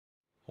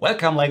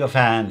Welcome LEGO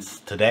fans!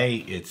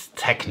 Today it's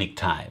Technic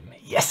time.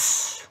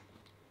 Yes!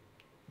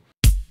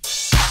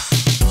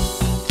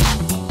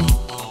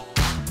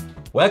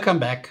 Welcome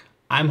back.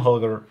 I'm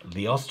Holger,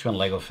 the Austrian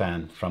LEGO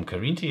fan from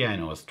Carinthia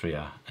in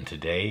Austria, and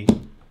today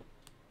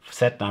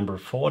set number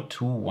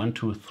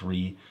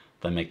 42123,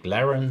 the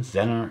McLaren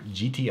Senna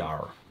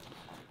GTR.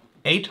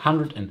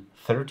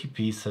 830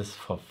 pieces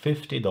for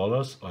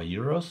 $50 or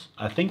euros.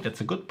 I think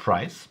that's a good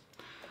price.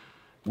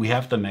 We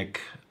have the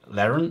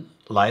McLaren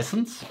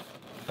license.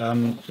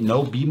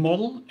 No B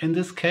model in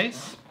this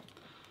case.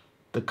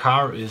 The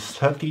car is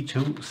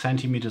 32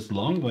 centimeters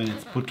long when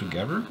it's put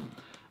together,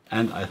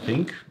 and I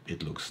think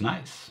it looks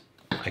nice.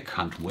 I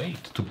can't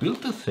wait to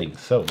build the thing,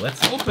 so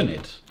let's open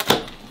it.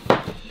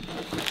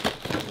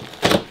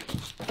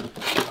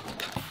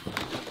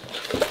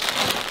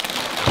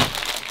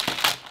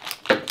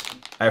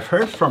 I've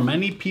heard from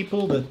many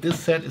people that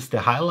this set is the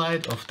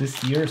highlight of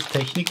this year's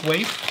Technic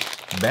wave,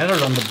 better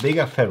than the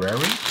bigger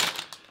Ferrari.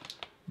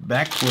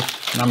 Back with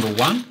number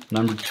 1,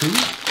 number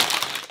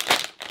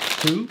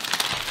 2,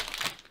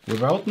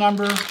 without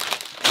number,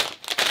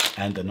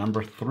 and the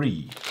number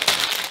 3.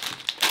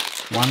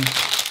 1,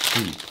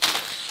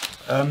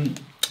 3.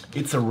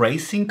 It's a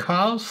racing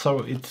car,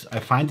 so I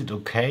find it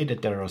okay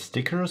that there are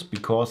stickers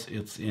because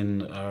it's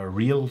in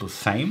real the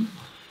same,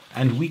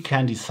 and we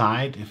can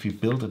decide if we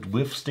build it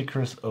with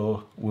stickers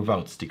or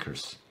without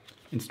stickers.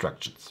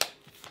 Instructions.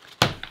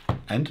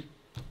 And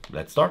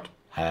let's start.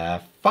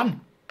 Have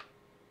fun!